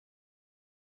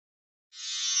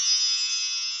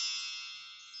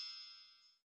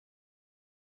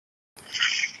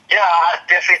Yeah, I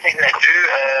definitely think they do.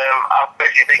 I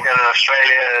personally think that in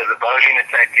Australia, the bowling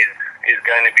attack is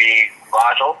going to be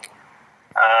vital.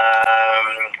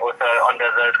 Also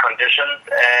under those conditions,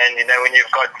 and when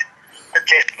you've got the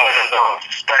testimonies of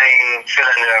staying Phil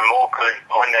and Morkel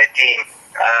on their team,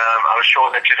 I'm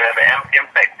sure that should have an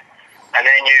impact. And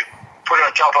then you put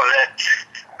on top of that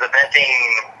the batting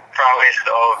prowess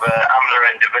of Amler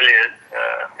and de Villiers,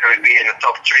 who would be in the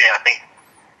top three, I think,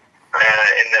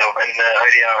 in the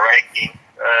ODI ranking.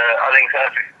 I think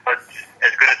South Africa got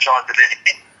as good a chance as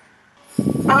anything.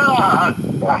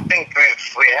 I think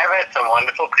we have had some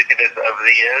wonderful cricketers over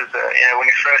the years. When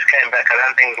we first came back, I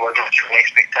don't think it was much of an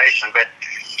expectation, but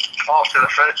after the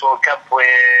first World Cup where,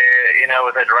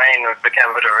 with that rain, it became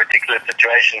a bit of a ridiculous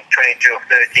situation, 22 of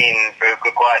 13, we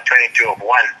required 22 of 1.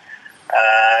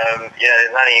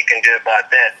 There's nothing you can do about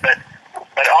that. But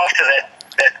after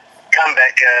that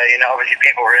comeback, obviously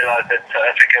people realised that South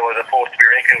Africa was a force to be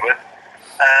reckoned with.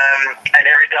 And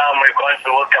every time we've gone to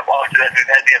the World Cup after that, we've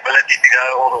had the ability to go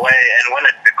all the way and win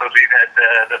it because we've had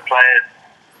the players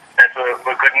that were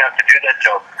good enough to do that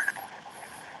job.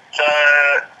 So,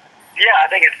 I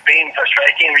think it's been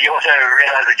frustrating. We also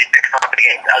realise that you pick up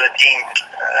against other teams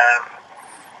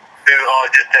who are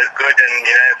just as good, and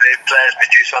if their players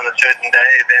produce on a certain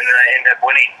day, then they end up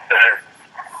winning. So,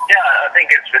 I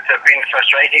think it's been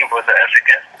frustrating for South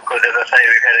Africa because, as I say,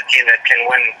 we've had a team that can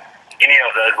win any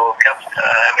of those World Cups,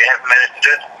 and we haven't managed to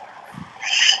do it.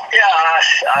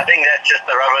 I think that's just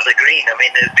the rub of the green. I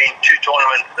mean, there's been 2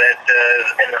 tournaments that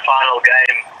in the final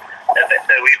game that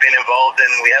we've been involved in,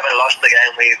 we haven't lost the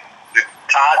game, we've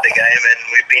tied the game, and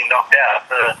we've been knocked out.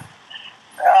 So,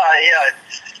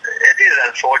 it is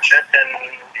unfortunate,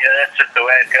 and that's just the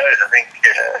way it goes. I think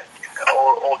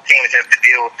all teams have to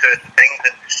deal with certain things,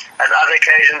 and other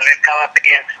occasions we've come up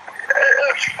against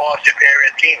a far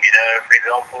superior team. For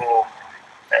example,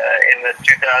 in the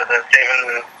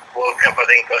 2007 World Cup, I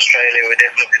think Australia were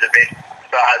definitely the best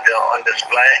side on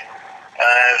display,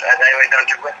 and they went on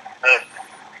to win.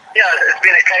 It's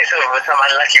been a case of some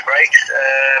unlucky breaks,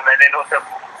 and then also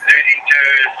losing to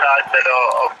sides that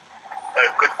are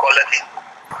of good quality.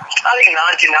 I think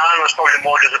 99 was probably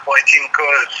more disappointing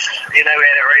because, we had a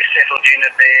very settled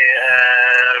unit there,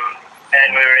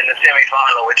 and we were in the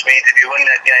semi-final, which means if you win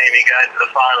that game, you go into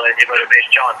the final and you've got a best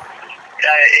chance.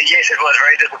 Yes, it was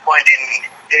very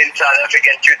disappointing in South Africa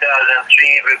in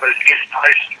 2003 because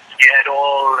you had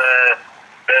all the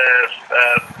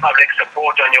public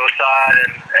support on your side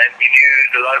and you knew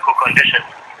the local conditions.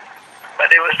 But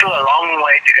there was still a long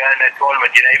way to go in that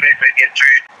tournament. Even if we get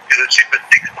through to the Super 6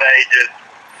 stages,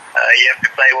 you have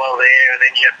to play well there, and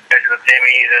then you have to go to the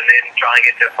semis and then try and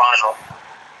get to the final.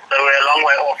 So we're a long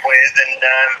way off Wes, and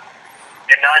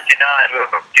in 99 we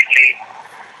were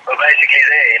basically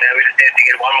there. We just had to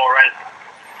get one more run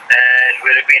and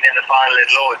we'd have been in the final at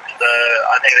Lords. So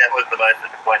I think that was the most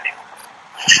disappointing.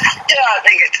 I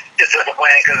think it's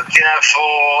disappointing because,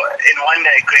 in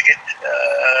one-day cricket,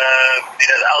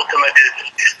 the ultimate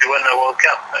is to win the World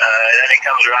Cup. It only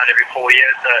comes around every 4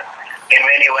 years, so in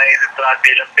many ways it's like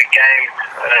the Olympic Games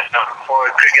for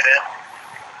a cricketer.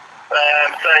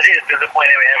 So it is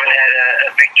disappointing we haven't had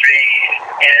a victory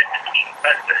in it.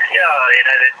 But,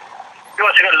 you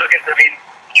also got to look at,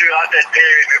 throughout that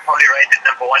period, we probably rated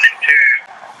number 1 and 2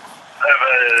 over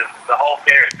the whole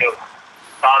period of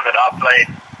time that I played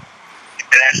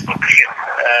international cricket,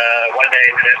 one-day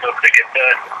international cricket.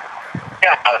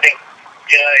 I think,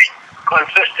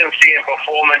 consistency and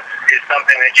performance is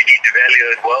something that you need to value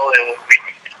as well, and we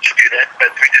need to do that, but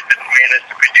we just didn't manage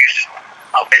to produce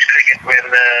our best cricket when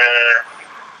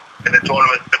the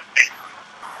tournament took place.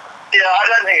 I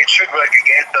don't think it should work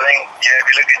against. I think, if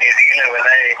you look at New Zealand when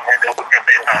they had the World Cup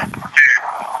there too,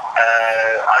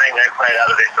 I think they played out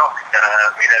of their socks.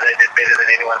 They did better than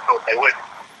anyone thought they would.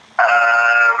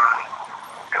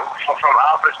 From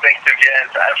our perspective here in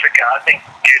South Africa, I think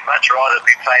you'd much rather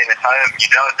be playing at home. You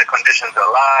know what the conditions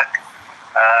are like.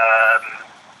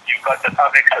 You've got the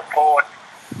public support.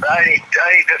 The only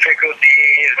difficulty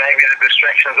is maybe the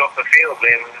distractions off the field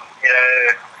when,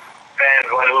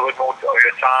 fans want a little bit more of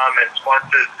your time and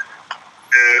sponsors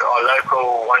who are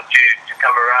local want you to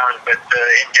come around. But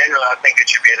in general, I think it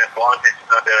should be an advantage,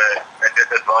 not a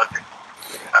disadvantage.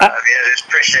 There's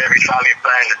pressure every time you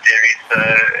play in the series, so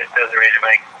it doesn't really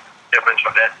make a difference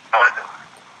from that side.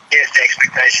 Yes, the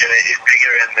expectation is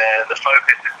bigger and the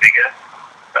focus is bigger,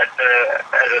 but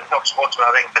as a top sportsman,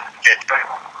 I think that's the best thing.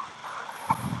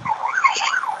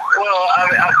 Well,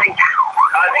 I think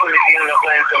New Zealand are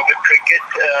playing some good cricket,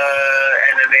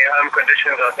 and in their home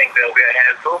conditions, I think they'll be a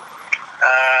handful.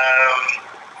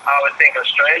 I would think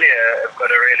Australia have got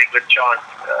a really good chance.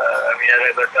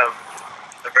 They've got some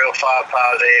real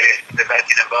firepower there in the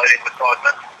batting and bowling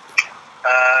department.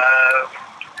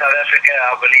 South Africa,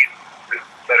 I believe, we've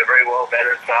got a very well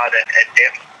balanced side at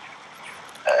depth.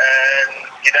 And,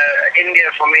 India,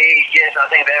 for me, yes, I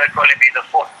think they would probably be the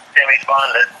fourth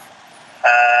semi-finalist.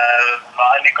 My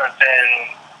only concern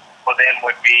for them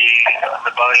would be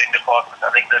the bowling department. I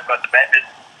think they've got the batters.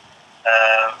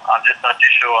 I'm just not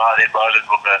too sure how their bowlers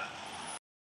will go.